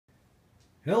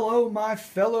Hello, my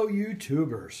fellow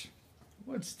YouTubers.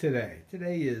 What's today?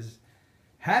 Today is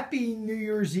Happy New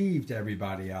Year's Eve to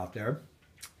everybody out there.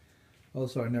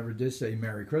 Also, I never did say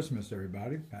Merry Christmas to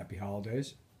everybody. Happy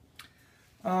holidays.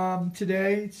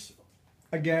 Today, it's,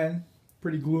 again,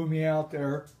 pretty gloomy out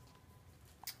there.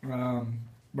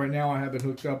 Right now, I have it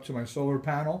hooked up to my solar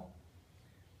panel.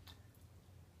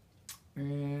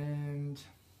 And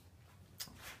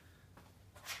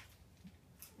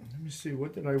let me see,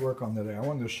 what did I work on today? I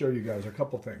wanted to show you guys a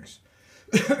couple things.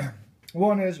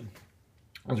 One is,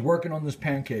 I was working on this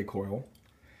pancake coil,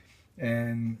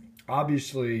 and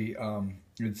obviously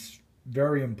it's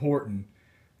very important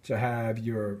to have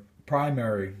your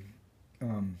primary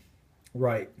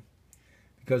right,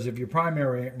 because if your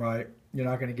primary ain't right, you're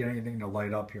not going to get anything to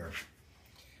light up here.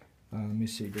 Let me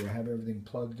see, do I have everything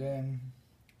plugged in?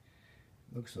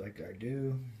 Looks like I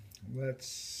do.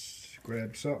 Let's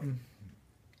grab something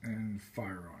and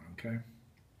fire on, okay?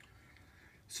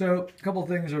 So, a couple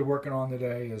things we're working on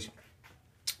today is,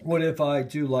 what if I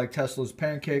do like Tesla's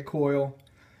pancake coil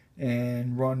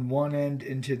and run one end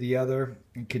into the other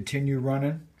and continue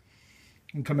running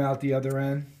and come out the other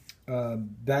end?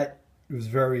 That was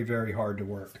very, very hard to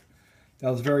work.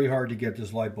 That was very hard to get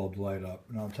this light bulb to light up,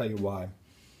 and I'll tell you why.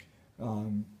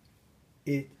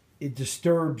 It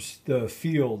disturbs the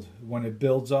field when it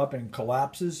builds up and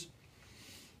collapses,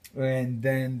 and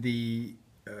then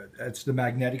that's the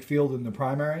magnetic field in the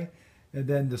primary, and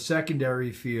then the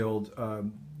secondary field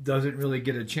doesn't really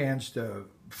get a chance to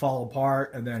fall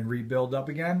apart and then rebuild up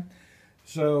again.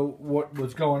 So what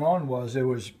was going on was, it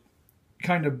was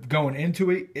kind of going into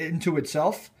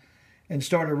itself and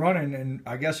started running, and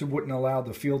I guess it wouldn't allow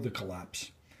the field to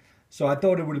collapse. So I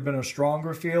thought it would have been a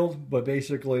stronger field, but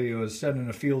basically it was sending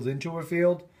a field into a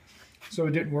field, so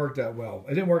it didn't work that well.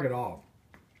 It didn't work at all.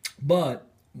 But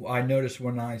I noticed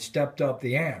when I stepped up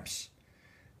the amps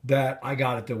that I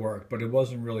got it to work, but it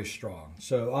wasn't really strong.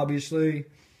 So obviously,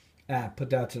 put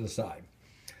that to the side.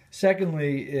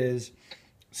 Secondly is,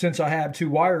 since I have two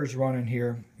wires running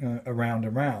here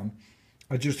around,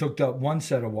 I just hooked up one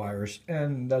set of wires,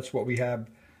 and that's what we have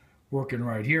working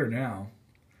right here now.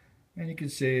 And you can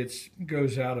see it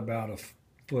goes out about a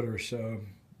foot or so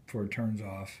before it turns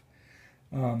off.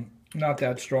 Not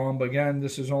that strong, but again,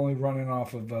 this is only running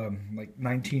off of like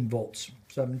 19 volts,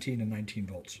 17 and 19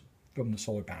 volts from the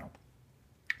solar panel.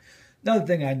 Another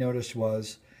thing I noticed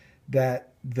was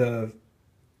that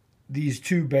these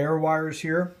two bare wires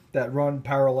here that run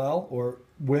parallel or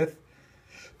with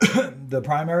the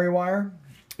primary wire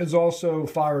is also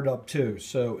fired up too.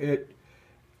 So it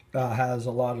has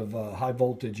a lot of high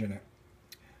voltage in it.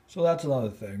 So that's another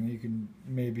thing. You can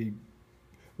maybe,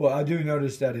 well, I do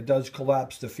notice that it does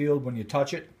collapse the field when you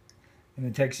touch it, and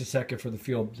it takes a second for the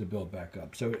field to build back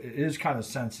up. So it is kind of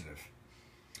sensitive.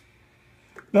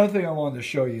 Another thing I wanted to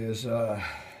show you is,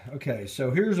 okay,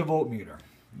 so here's a voltmeter.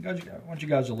 I want you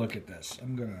guys to look at this.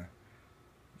 I'm going to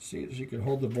see if you can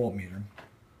hold the voltmeter.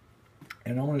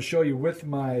 And I want to show you with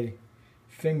my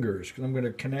fingers, because I'm going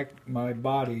to connect my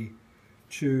body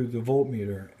to the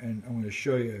voltmeter, and I'm going to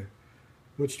show you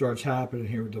what starts happening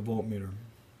here with the voltmeter.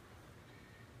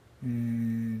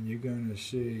 And you're going to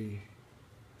see,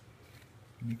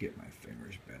 let me get my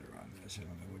fingers better on this. I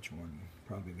don't know which one,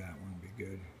 probably that one would be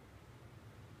good.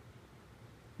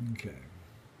 Okay.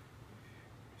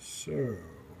 So,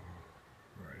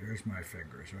 right, here's my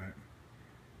fingers, right?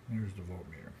 There's the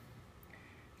voltmeter.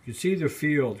 You can see the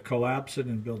field collapsing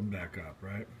and building back up,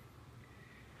 right?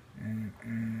 And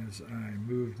as I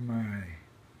move my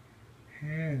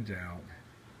hand out,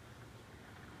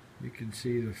 you can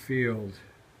see the field.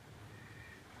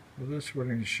 Well, this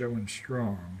one is showing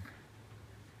strong,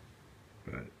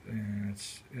 but then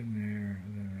it's in there,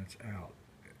 and then it's out,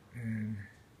 and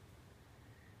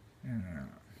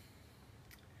out.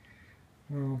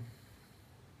 Well,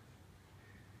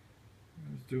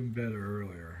 I was doing better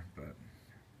earlier, but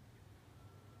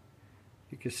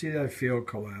you can see that field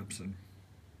collapsing.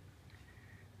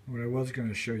 What I was going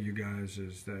to show you guys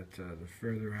is that the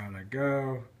further out I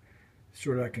go,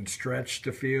 sort of I can stretch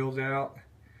the field out,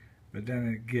 but then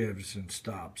it gives and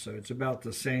stops. So it's about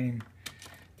the same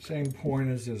point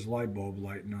as this light bulb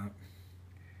lighting up.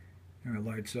 And it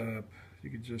lights up. You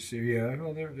can just see, yeah,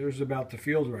 well, there's about the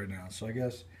field right now. So I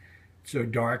guess it's so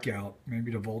dark out,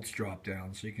 maybe the volts drop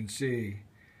down. So you can see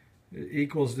it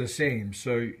equals the same.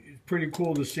 So it's pretty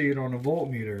cool to see it on a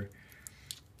voltmeter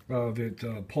of it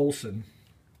pulsing.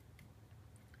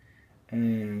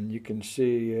 And you can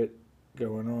see it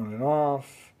going on and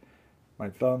off. My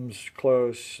thumb's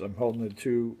close. I'm holding the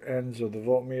two ends of the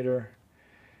voltmeter.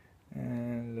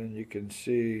 And then you can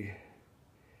see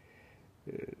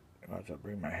it Watch, I'll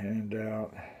bring my hand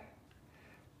out.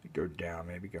 Go down,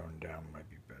 maybe going down might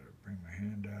be better. Bring my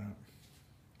hand out.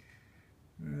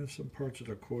 Some parts of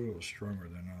the coil are stronger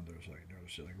than others. I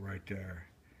notice it like right there.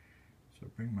 So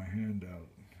bring my hand out.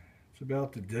 It's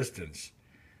about the distance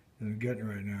that I'm getting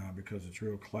right now because it's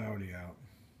real cloudy out.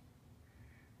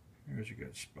 Here's a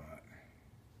good spot.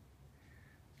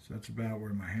 So that's about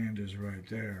where my hand is right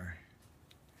there.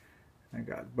 I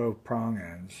got both prong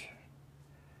ends.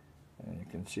 And you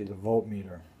can see the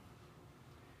voltmeter.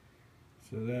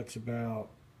 So that's about,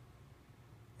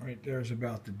 right there is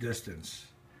about the distance.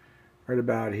 Right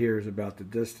about here is about the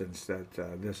distance that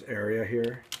this area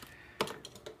here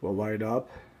will light up.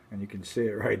 And you can see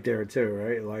it right there too,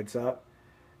 right? It lights up,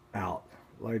 out.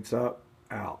 Lights up,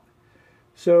 out.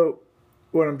 So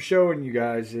what I'm showing you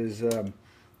guys is,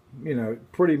 you know,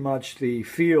 pretty much the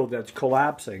field that's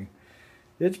collapsing.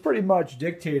 It's pretty much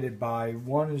dictated by,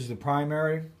 one is the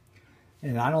primary.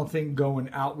 And I don't think going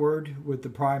outward with the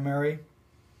primary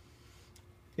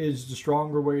is the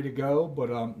stronger way to go, but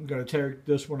I'm going to tear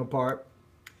this one apart,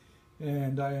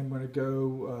 and I am going to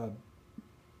go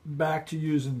back to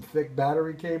using thick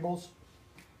battery cables,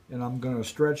 and I'm going to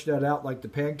stretch that out like the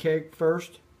Pancake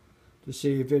first to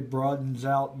see if it broadens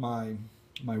out my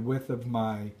width of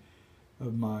my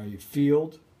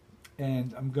field,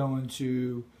 and I'm going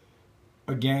to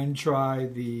again try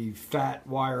the fat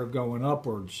wire going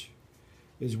upwards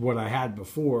is what I had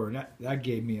before, and that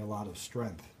gave me a lot of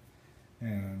strength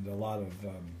and a lot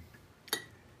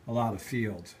of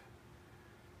field.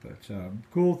 But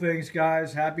cool things,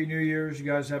 guys. Happy New Year's. You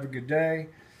guys have a good day.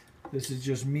 This is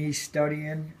just me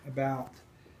studying about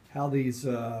how these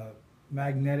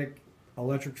magnetic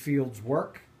electric fields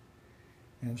work,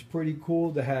 and it's pretty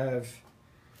cool to have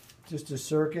just a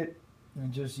circuit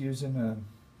and just using a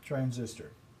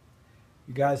transistor.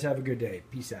 You guys have a good day.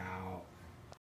 Peace out.